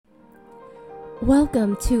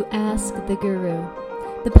Welcome to Ask the Guru,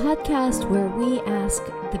 the podcast where we ask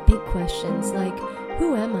the big questions like,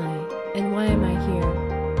 who am I and why am I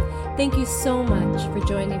here? Thank you so much for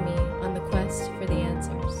joining me on the quest for the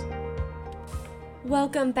answers.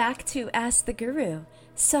 Welcome back to Ask the Guru.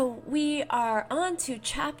 So we are on to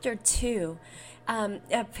Chapter 2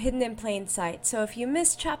 of Hidden in Plain Sight. So if you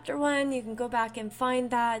missed Chapter 1, you can go back and find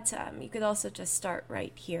that. You could also just start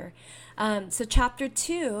right here. So Chapter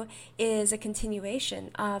 2 is a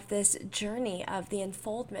continuation of this journey of the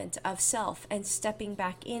unfoldment of self and stepping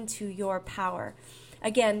back into your power.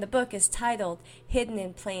 Again, the book is titled Hidden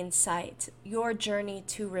in Plain Sight, Your Journey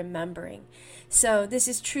to Remembering. So this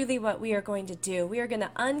is truly what we are going to do. We are going to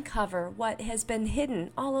uncover what has been hidden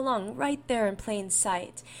all along, right there in plain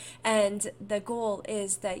sight. And the goal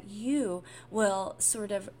is that you will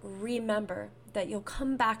sort of remember, that you'll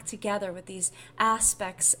come back together with these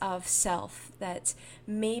aspects of self that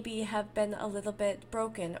maybe have been a little bit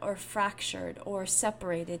broken or fractured or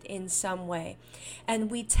separated in some way. And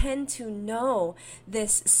we tend to know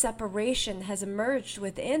this separation has emerged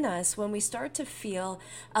within us when we start to feel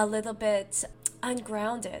a little bit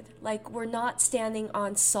ungrounded, like we're not standing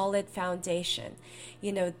on solid foundation.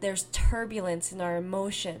 You know, there's turbulence in our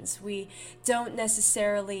emotions. We don't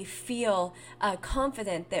necessarily feel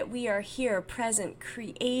confident that we are here, present,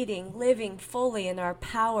 creating, living fully in our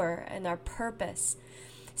power and our purpose.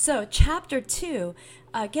 So Chapter 2,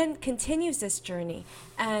 again, continues this journey,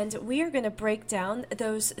 and we are going to break down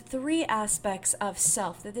those three aspects of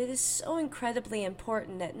self, that it is so incredibly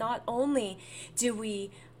important that not only do we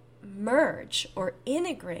merge or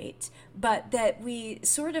integrate, but that we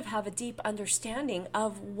sort of have a deep understanding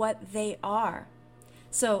of what they are.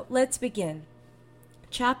 So let's begin.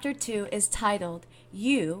 Chapter 2 is titled,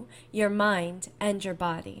 You, Your Mind, and Your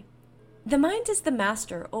Body. The mind is the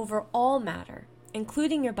master over all matter,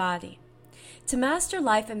 including your body. To master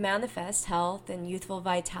life and manifest health and youthful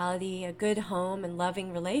vitality, a good home, and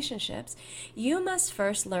loving relationships, you must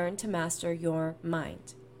first learn to master your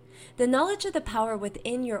mind. The knowledge of the power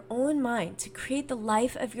within your own mind to create the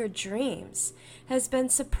life of your dreams has been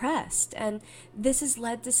suppressed, and this has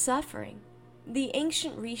led to suffering. The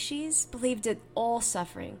ancient rishis believed that all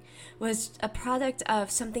suffering was a product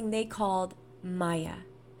of something they called Maya.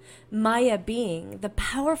 Maya being the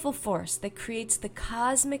powerful force that creates the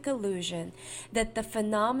cosmic illusion that the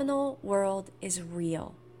phenomenal world is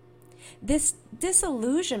real. This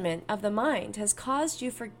disillusionment of the mind has caused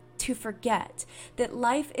you to forget that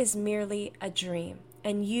life is merely a dream,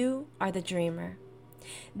 and you are the dreamer.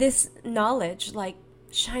 This knowledge, like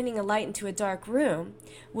shining a light into a dark room,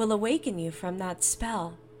 will awaken you from that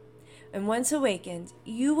spell. And once awakened,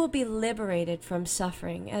 you will be liberated from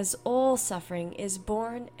suffering, as all suffering is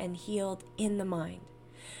born and healed in the mind.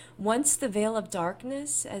 Once the veil of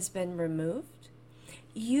darkness has been removed,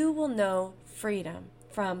 you will know freedom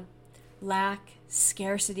from lack,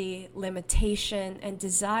 scarcity, limitation, and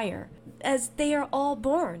desire, as they are all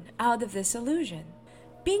born out of this illusion.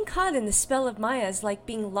 Being caught in the spell of Maya is like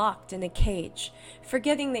being locked in a cage,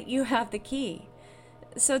 forgetting that you have the key.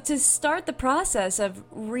 So to start the process of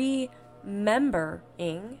remembering,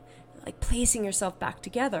 like placing yourself back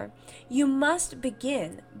together, you must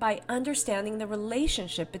begin by understanding the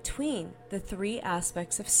relationship between the three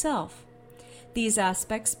aspects of self. These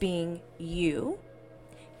aspects being you,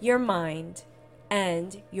 your mind,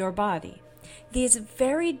 and your body. These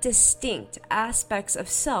very distinct aspects of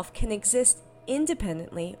self can exist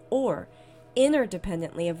independently or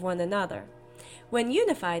interdependently of one another. When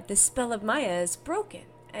unified, the spell of Maya is broken,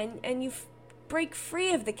 and you break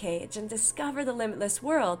free of the cage and discover the limitless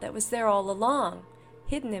world that was there all along,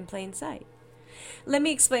 hidden in plain sight. Let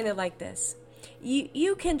me explain it like this.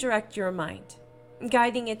 You can direct your mind,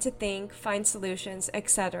 guiding it to think, find solutions,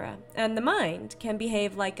 etc. And the mind can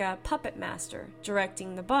behave like a puppet master,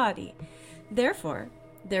 directing the body. Therefore,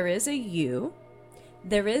 there is a you,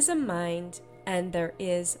 there is a mind, and there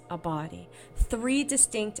is a body. Three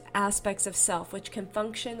distinct aspects of self which can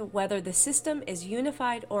function whether the system is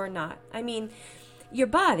unified or not. I mean, your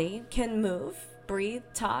body can move, breathe,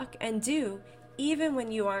 talk, and do even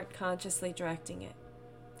when you aren't consciously directing it.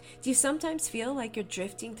 Do you sometimes feel like you're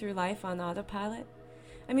drifting through life on autopilot?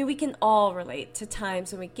 I mean, we can all relate to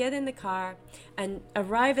times when we get in the car and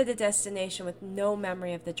arrive at a destination with no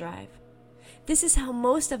memory of the drive. This is how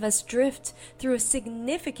most of us drift through a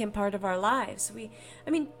significant part of our lives.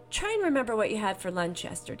 Try and remember what you had for lunch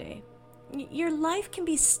yesterday. Your life can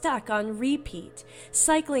be stuck on repeat,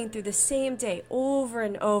 cycling through the same day over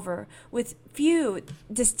and over with few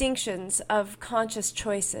distinctions of conscious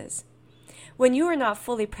choices. When you are not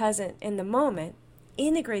fully present in the moment,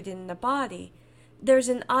 integrated in the body, there's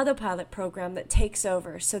an autopilot program that takes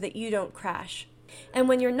over so that you don't crash. And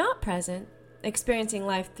when you're not present, experiencing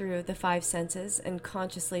life through the five senses and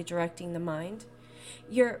consciously directing the mind,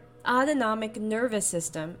 your autonomic nervous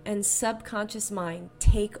system and subconscious mind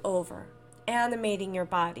take over, animating your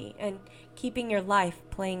body and keeping your life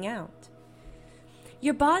playing out.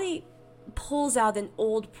 Your body pulls out an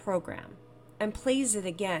old program and plays it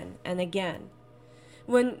again and again.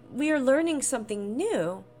 When we are learning something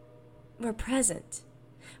new, we're present.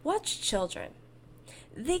 Watch children.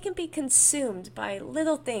 They can be consumed by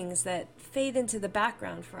little things that fade into the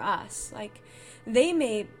background for us. Like they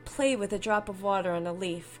may play with a drop of water on a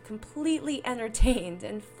leaf, completely entertained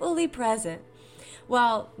and fully present,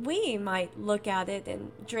 while we might look at it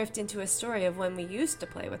and drift into a story of when we used to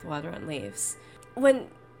play with water on leaves. When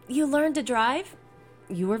you learned to drive,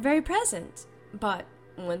 you were very present. But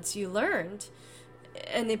once you learned,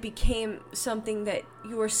 and it became something that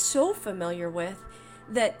you were so familiar with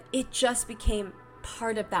that it just became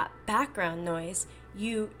part of that background noise,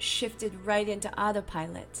 you shifted right into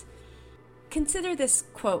autopilot. Consider this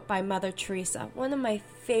quote by Mother Teresa, one of my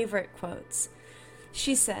favorite quotes.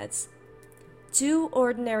 She says, "Do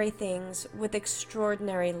ordinary things with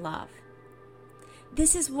extraordinary love."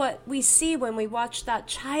 This is what we see when we watch that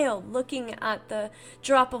child looking at the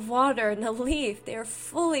drop of water in a leaf. They are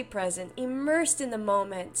fully present, immersed in the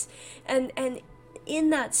moment, and in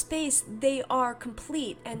that space they are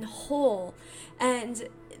complete and whole, and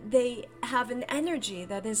they have an energy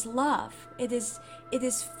that is love. It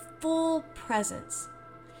is full presence.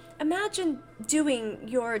 Imagine doing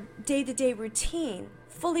your day-to-day routine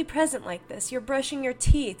fully present like this. You're brushing your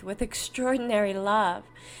teeth with extraordinary love.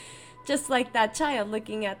 Just like that child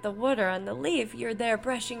looking at the water on the leaf, you're there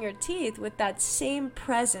brushing your teeth with that same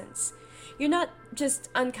presence. You're not just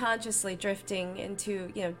unconsciously drifting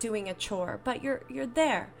into, doing a chore, but you're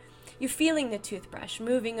there. You're feeling the toothbrush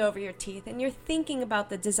moving over your teeth, and you're thinking about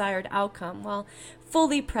the desired outcome while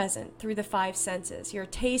fully present through the five senses. You're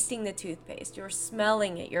tasting the toothpaste, you're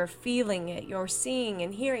smelling it, you're feeling it, you're seeing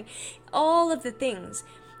and hearing, all of the things.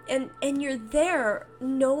 And you're there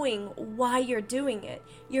knowing why you're doing it.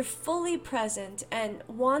 You're fully present and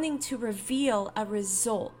wanting to reveal a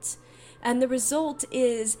result. And the result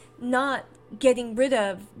is not getting rid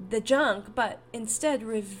of the junk, but instead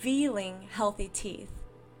revealing healthy teeth.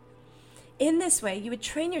 In this way, you would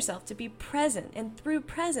train yourself to be present, and through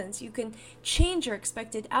presence, you can change your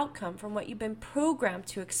expected outcome from what you've been programmed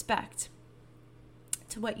to expect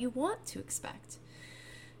to what you want to expect.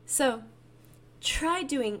 So, try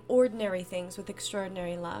doing ordinary things with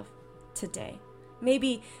extraordinary love today.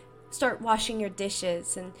 Maybe start washing your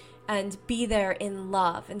dishes and be there in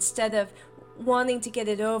love instead of wanting to get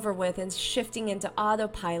it over with and shifting into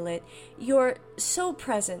autopilot. You're so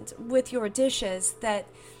present with your dishes that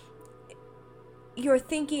you're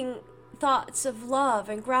thinking thoughts of love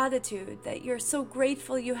and gratitude, that you're so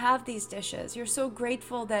grateful you have these dishes. You're so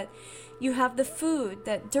grateful that you have the food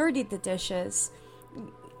that dirtied the dishes.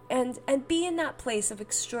 And be in that place of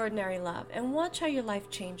extraordinary love and watch how your life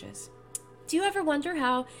changes. Do you ever wonder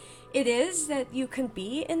how it is that you can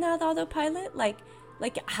be in that autopilot? Like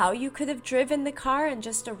how you could have driven the car and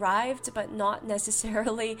just arrived but not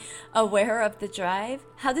necessarily aware of the drive?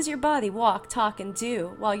 How does your body walk, talk, and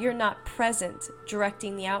do while you're not present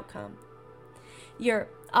directing the outcome? Your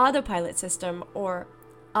autopilot system or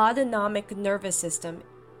autonomic nervous system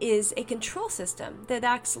is a control system that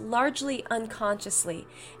acts largely unconsciously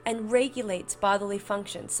and regulates bodily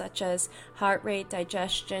functions such as heart rate,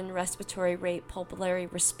 digestion, respiratory rate, pulmonary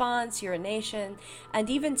response, urination, and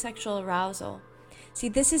even sexual arousal. See,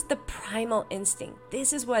 this is the primal instinct.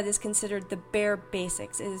 This is what is considered the bare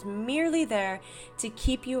basics. It is merely there to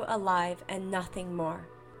keep you alive and nothing more.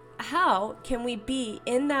 How can we be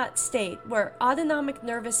in that state where autonomic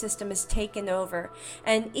nervous system is taken over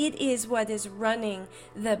and it is what is running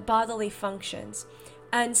the bodily functions,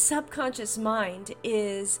 and subconscious mind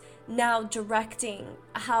is now directing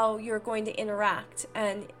how you're going to interact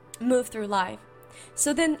and move through life?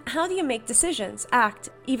 So then how do you make decisions, act,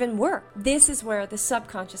 even work? This is where the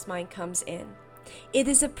subconscious mind comes in. It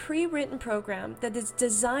is a pre-written program that is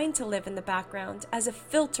designed to live in the background as a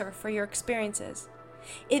filter for your experiences.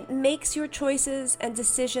 It makes your choices and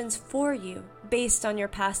decisions for you based on your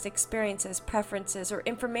past experiences, preferences, or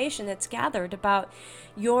information that's gathered about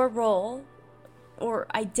your role or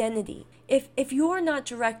identity. If you're not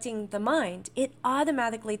directing the mind, it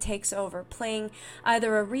automatically takes over, playing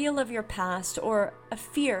either a reel of your past or a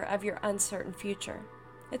fear of your uncertain future.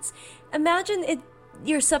 Imagine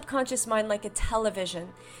your subconscious mind like a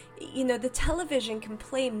television. The television can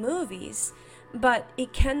play movies, but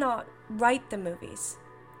it cannot write the movies.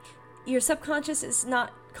 Your subconscious is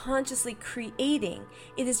not consciously creating,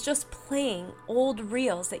 it is just playing old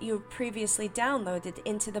reels that you have previously downloaded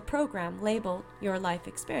into the program labeled your life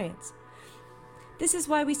experience. This is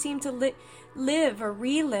why we seem to live or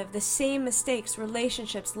relive the same mistakes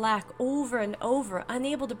relationships lack over and over,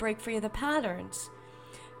 unable to break free of the patterns.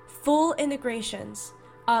 Full integrations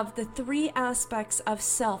of the three aspects of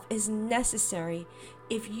self is necessary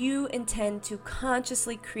if you intend to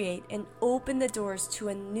consciously create and open the doors to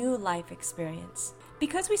a new life experience.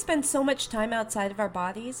 Because we spend so much time outside of our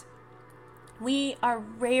bodies, we are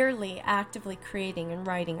rarely actively creating and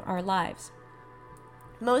writing our lives.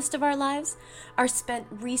 Most of our lives are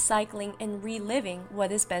spent recycling and reliving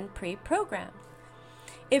what has been pre-programmed.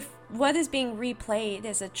 If what is being replayed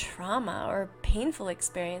is a trauma or painful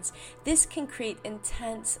experience, this can create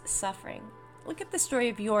intense suffering. Look at the story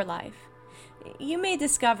of your life. You may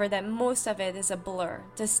discover that most of it is a blur,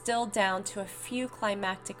 distilled down to a few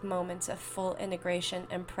climactic moments of full integration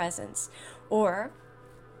and presence, or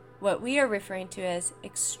what we are referring to as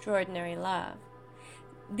extraordinary love.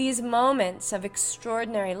 These moments of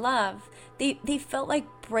extraordinary love, they felt like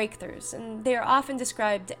breakthroughs, and they are often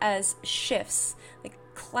described as shifts, like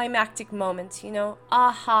climactic moments,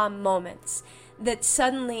 aha moments, that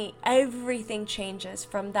suddenly everything changes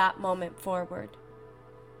from that moment forward.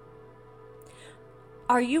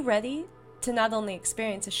 Are you ready to not only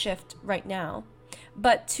experience a shift right now,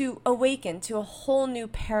 but to awaken to a whole new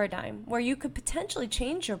paradigm where you could potentially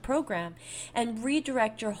change your program and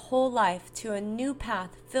redirect your whole life to a new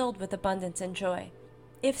path filled with abundance and joy?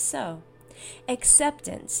 If so,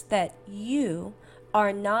 acceptance that you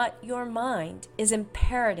are not your mind is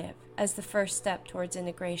imperative as the first step towards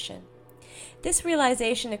integration. This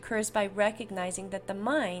realization occurs by recognizing that the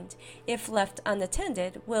mind, if left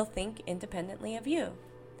unattended, will think independently of you.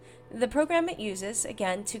 The program it uses,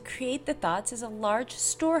 again, to create the thoughts is a large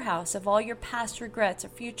storehouse of all your past regrets or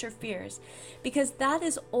future fears, because that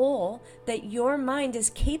is all that your mind is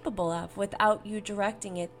capable of without you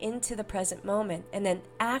directing it into the present moment and then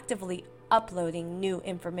actively uploading new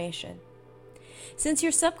information. Since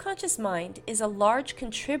your subconscious mind is a large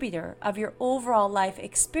contributor of your overall life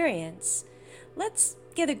experience, let's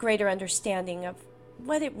get a greater understanding of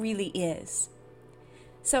what it really is.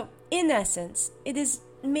 So, in essence, it is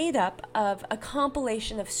made up of a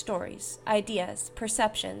compilation of stories, ideas,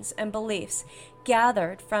 perceptions, and beliefs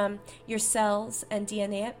gathered from your cells and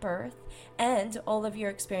DNA at birth and all of your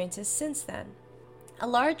experiences since then. A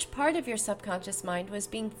large part of your subconscious mind was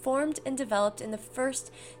being formed and developed in the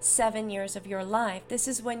first 7 years of your life. This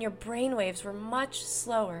is when your brain waves were much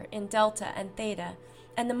slower in delta and theta,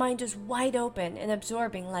 and the mind was wide open and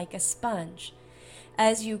absorbing like a sponge.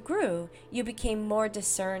 As you grew, you became more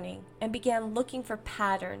discerning and began looking for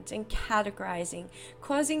patterns and categorizing,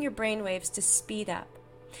 causing your brainwaves to speed up.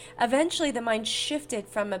 Eventually, the mind shifted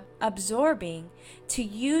from absorbing to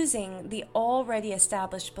using the already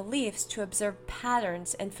established beliefs to observe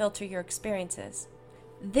patterns and filter your experiences.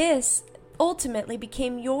 This ultimately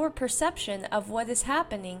became your perception of what is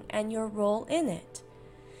happening and your role in it.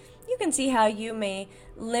 You can see how you may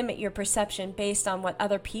limit your perception based on what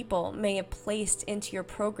other people may have placed into your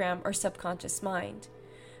program or subconscious mind.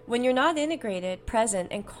 When you're not integrated, present,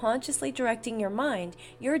 and consciously directing your mind,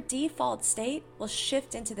 your default state will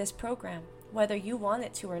shift into this program, whether you want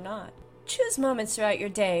it to or not. Choose moments throughout your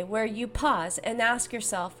day where you pause and ask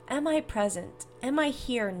yourself, am I present? Am I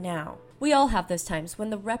here now? We all have those times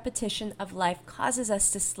when the repetition of life causes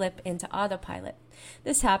us to slip into autopilot.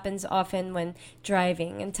 This happens often when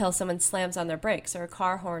driving until someone slams on their brakes or a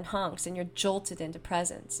car horn honks and you're jolted into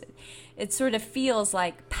presence. It sort of feels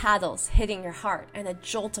like paddles hitting your heart and a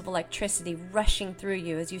jolt of electricity rushing through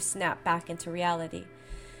you as you snap back into reality.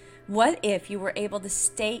 What if you were able to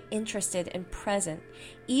stay interested and present,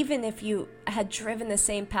 even if you had driven the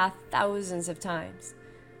same path thousands of times?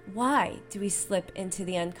 Why do we slip into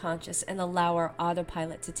the unconscious and allow our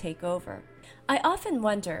autopilot to take over? I often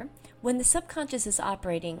wonder, when the subconscious is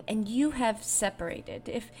operating and you have separated,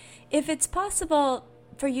 if it's possible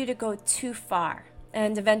for you to go too far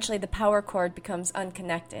and eventually the power cord becomes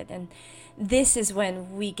unconnected, and this is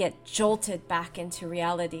when we get jolted back into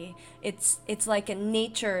reality. It's like a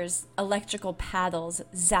nature's electrical paddles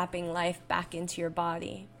zapping life back into your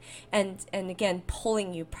body and again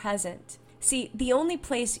pulling you present. See, the only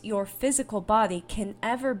place your physical body can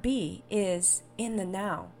ever be is in the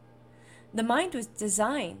now. The mind was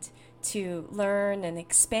designed to learn and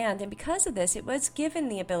expand, and because of this, it was given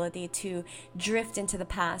the ability to drift into the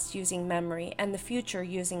past using memory and the future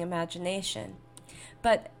using imagination.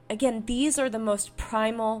 But again, these are the most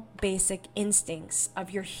primal, basic instincts of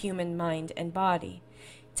your human mind and body.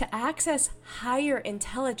 To access higher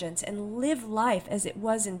intelligence and live life as it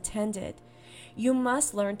was intended, you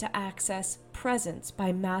must learn to access presence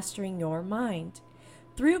by mastering your mind.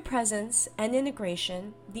 Through presence and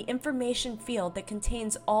integration, the information field that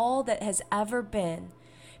contains all that has ever been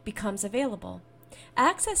becomes available.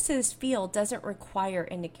 Access to this field doesn't require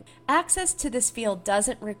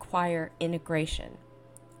integration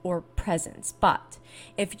or presence, but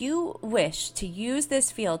if you wish to use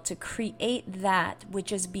this field to create that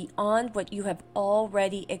which is beyond what you have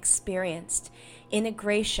already experienced,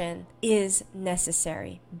 integration is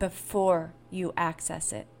necessary before you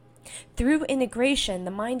access it. Through integration,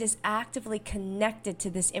 the mind is actively connected to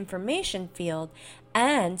this information field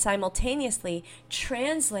and simultaneously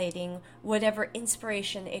translating whatever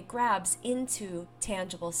inspiration it grabs into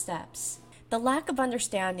tangible steps. The lack of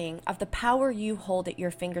understanding of the power you hold at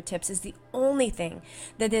your fingertips is the only thing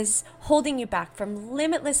that is holding you back from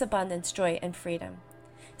limitless abundance, joy, and freedom.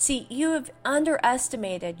 See, you have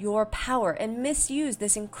underestimated your power and misused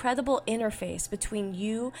this incredible interface between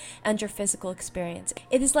you and your physical experience.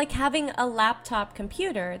 It is like having a laptop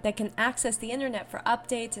computer that can access the internet for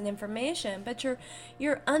updates and information, but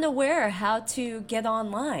you're unaware how to get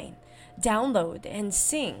online, download, and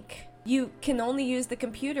sync. You can only use the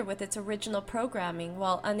computer with its original programming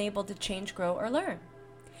while unable to change, grow, or learn.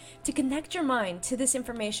 To connect your mind to this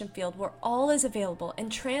information field where all is available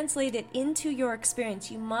and translate it into your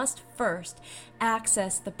experience, you must first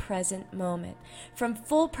access the present moment. From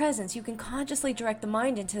full presence, you can consciously direct the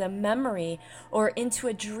mind into the memory or into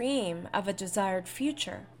a dream of a desired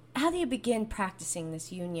future. How do you begin practicing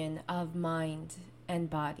this union of mind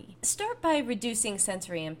and body? Start by reducing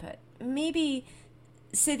sensory input. Maybe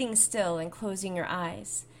sitting still and closing your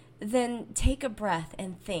eyes. Then take a breath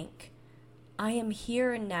and think. I am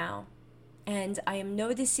here now, and I am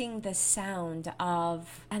noticing the sound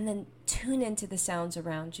of, and then tune into the sounds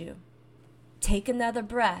around you. Take another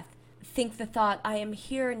breath. Think the thought, I am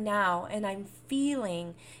here now, and I'm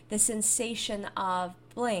feeling the sensation of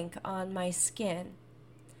blank on my skin.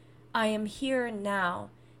 I am here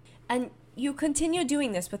now. And you continue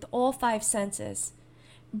doing this with all 5 senses,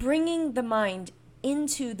 bringing the mind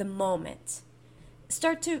into the moment.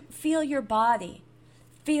 Start to feel your body.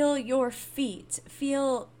 Feel your feet,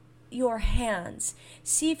 feel your hands.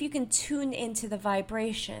 See if you can tune into the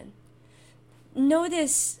vibration.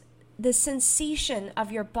 Notice the sensation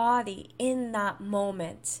of your body in that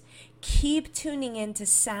moment. Keep tuning into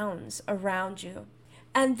sounds around you.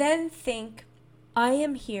 And then think, I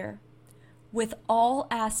am here with all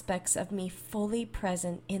aspects of me fully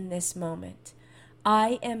present in this moment.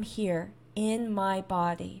 I am here in my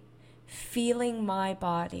body, feeling my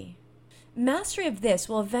body. Mastery of this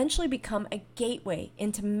will eventually become a gateway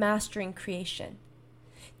into mastering creation.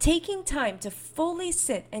 Taking time to fully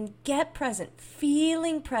sit and get present,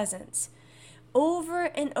 feeling presence, over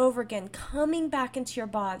and over again, coming back into your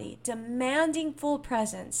body, demanding full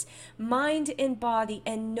presence, mind and body,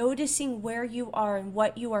 and noticing where you are and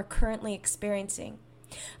what you are currently experiencing.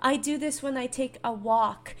 I do this when I take a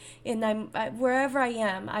walk and wherever I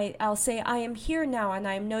am, I'll say, I am here now, and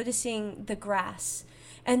I'm noticing the grass.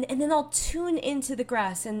 And then I'll tune into the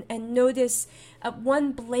grass and notice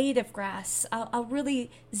one blade of grass. I'll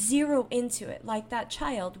really zero into it like that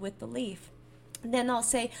child with the leaf. And then I'll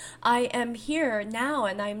say, I am here now,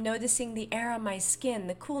 and I'm noticing the air on my skin,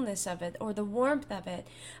 the coolness of it, or the warmth of it.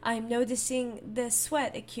 I'm noticing the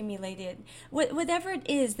sweat accumulated. Whatever it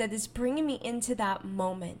is that is bringing me into that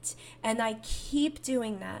moment. And I keep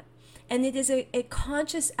doing that. And it is a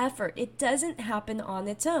conscious effort. It doesn't happen on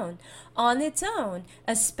its own. On its own,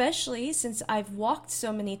 especially since I've walked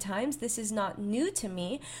so many times, this is not new to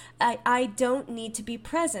me. I don't need to be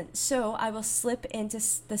present. So I will slip into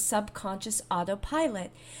the subconscious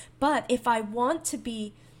autopilot. But if I want to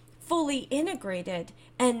be fully integrated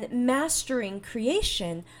and mastering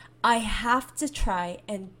creation, I have to try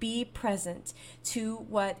and be present to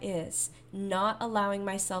what is, not allowing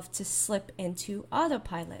myself to slip into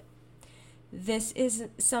autopilot. This is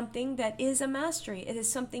something that is a mastery. It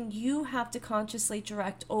is something you have to consciously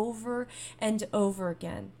direct over and over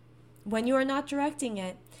again. When you are not directing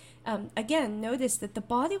it, again, notice that the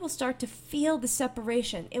body will start to feel the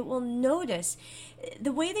separation. It will notice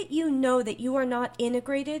the way that you know that you are not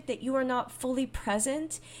integrated, that you are not fully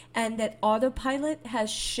present, and that autopilot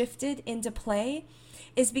has shifted into play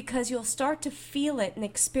is because you'll start to feel it and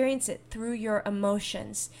experience it through your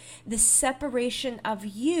emotions. The separation of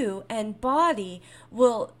you and body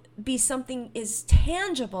will be something is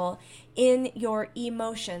tangible in your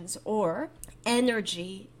emotions or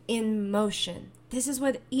energy in motion. This is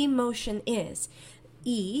what emotion is.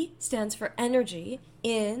 E stands for energy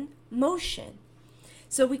in motion.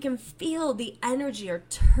 So we can feel the energy or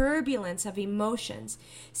turbulence of emotions.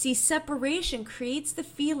 See, separation creates the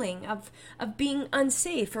feeling of being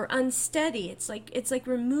unsafe or unsteady. It's like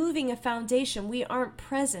removing a foundation. We aren't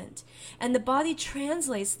present. And the body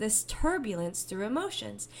translates this turbulence through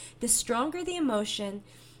emotions. The stronger the emotion,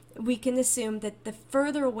 we can assume that the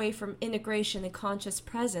further away from integration and conscious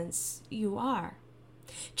presence you are.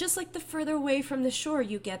 Just like the further away from the shore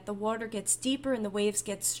you get, the water gets deeper and the waves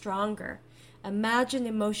get stronger. Imagine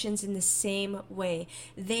emotions in the same way.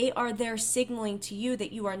 They are there signaling to you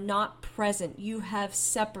that you are not present. You have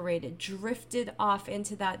separated, drifted off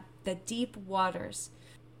into the deep waters.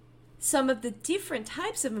 Some of the different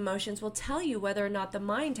types of emotions will tell you whether or not the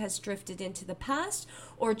mind has drifted into the past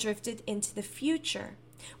or drifted into the future.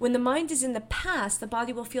 When the mind is in the past, the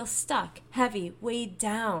body will feel stuck, heavy, weighed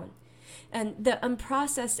down. And the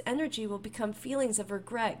unprocessed energy will become feelings of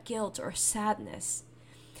regret, guilt, or sadness.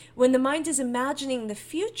 When the mind is imagining the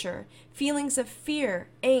future, feelings of fear,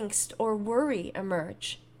 angst, or worry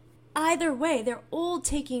emerge. Either way, they're all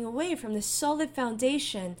taking away from the solid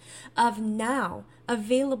foundation of now,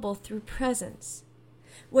 available through presence.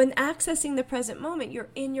 When accessing the present moment, you're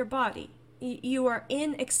in your body. You are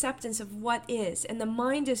in acceptance of what is, and the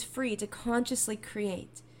mind is free to consciously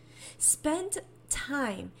create. Spend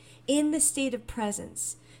time in the state of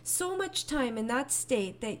presence. So much time in that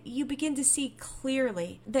state that you begin to see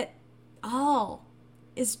clearly that all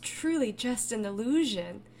is truly just an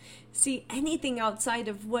illusion. See, anything outside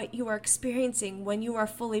of what you are experiencing when you are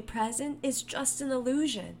fully present is just an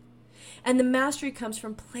illusion. And the mastery comes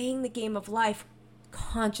from playing the game of life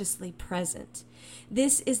consciously present.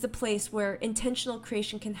 This is the place where intentional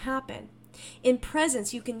creation can happen. In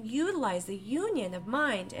presence, you can utilize the union of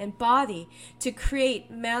mind and body to create,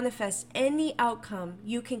 manifest any outcome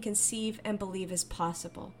you can conceive and believe is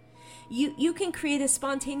possible. You can create a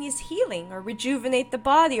spontaneous healing or rejuvenate the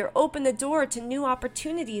body or open the door to new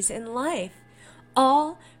opportunities in life,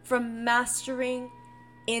 all from mastering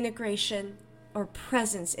integration or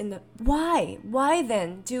presence in the why. Why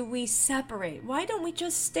then do we separate? Why don't we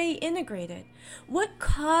just stay integrated? What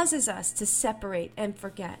causes us to separate and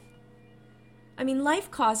forget? I mean, life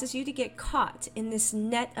causes you to get caught in this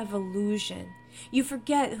net of illusion. You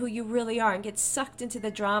forget who you really are and get sucked into the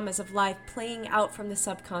dramas of life playing out from the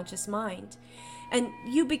subconscious mind. And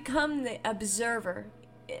you become the observer.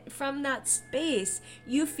 From that space,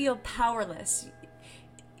 you feel powerless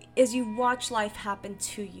as you watch life happen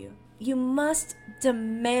to you. You must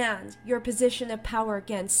demand your position of power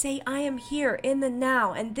again. Say, I am here in the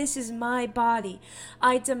now, and this is my body.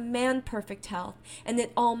 I demand perfect health, and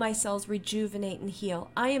that all my cells rejuvenate and heal.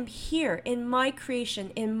 I am here in my creation,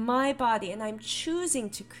 in my body, and I'm choosing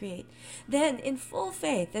to create. Then, in full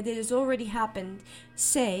faith that it has already happened,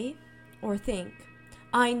 say or think,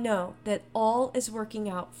 I know that all is working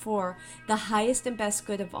out for the highest and best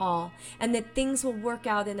good of all, and that things will work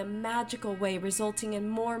out in a magical way, resulting in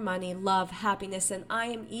more money, love, happiness than I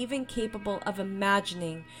am even capable of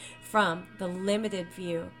imagining from the limited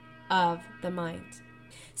view of the mind.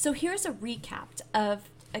 So here's a recap of,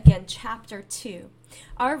 again, chapter 2.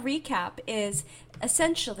 Our recap is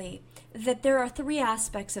essentially that there are 3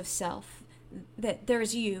 aspects of self. That there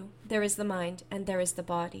is you, there is the mind, and there is the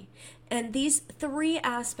body. And these 3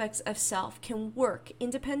 aspects of self can work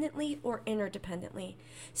independently or interdependently.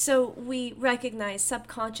 So we recognize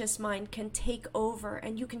subconscious mind can take over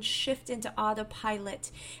and you can shift into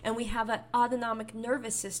autopilot. And we have an autonomic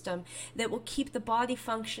nervous system that will keep the body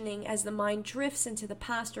functioning as the mind drifts into the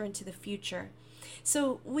past or into the future.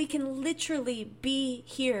 So we can literally be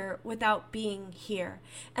here without being here.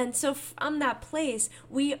 And so from that place,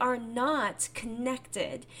 we are not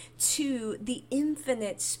connected to the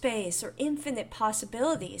infinite space or infinite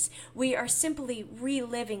possibilities. We are simply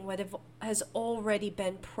reliving what has already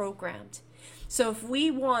been programmed. So if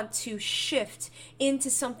we want to shift into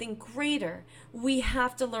something greater, we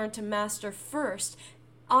have to learn to master first,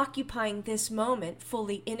 occupying this moment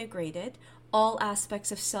fully integrated, all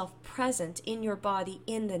aspects of self present in your body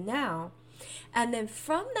in the now. And then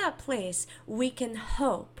from that place, we can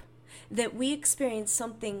hope that we experience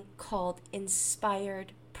something called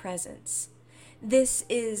inspired presence. This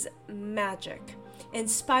is magic.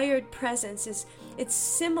 Inspired presence it's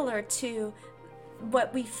similar to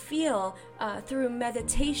what we feel through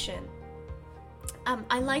meditation.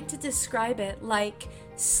 I like to describe it like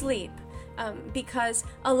sleep. Because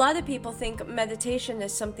a lot of people think meditation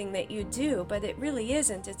is something that you do, but it really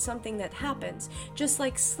isn't. It's something that happens. Just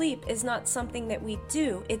like sleep is not something that we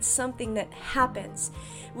do, it's something that happens.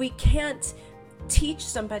 We can't teach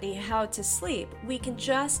somebody how to sleep. We can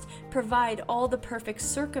just provide all the perfect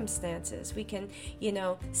circumstances. We can,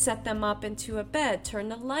 set them up into a bed, turn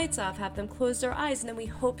the lights off, have them close their eyes, and then we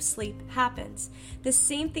hope sleep happens. The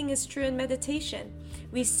same thing is true in meditation.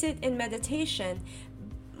 We sit in meditation,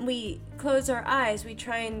 we close our eyes, we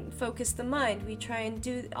try and focus the mind, we try and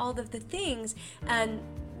do all of the things, and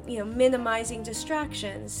minimizing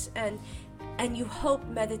distractions, and you hope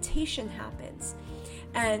meditation happens.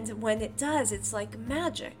 And when it does, it's like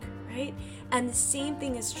magic, right? And the same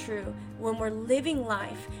thing is true when we're living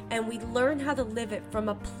life and we learn how to live it from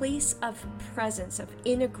a place of presence, of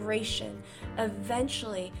integration.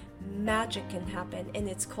 Eventually, magic can happen, and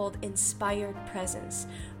it's called inspired presence,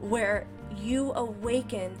 where you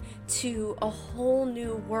awaken to a whole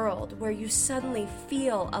new world, where you suddenly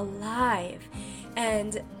feel alive.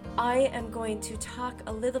 And I am going to talk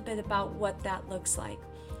a little bit about what that looks like,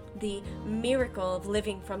 the miracle of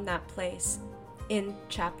living from that place, in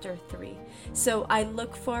chapter 3. So I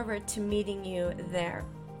look forward to meeting you there.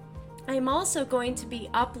 I'm also going to be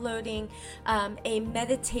uploading a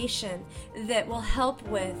meditation that will help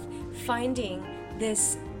with finding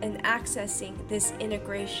this and accessing this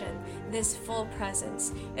integration, this full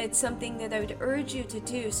presence. It's something that I would urge you to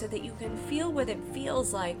do so that you can feel what it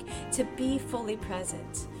feels like to be fully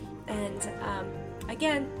present. And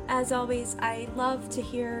again, as always, I love to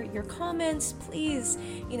hear your comments. Please,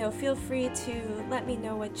 feel free to let me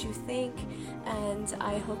know what you think. And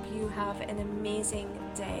I hope you have an amazing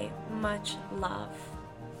day. Much love.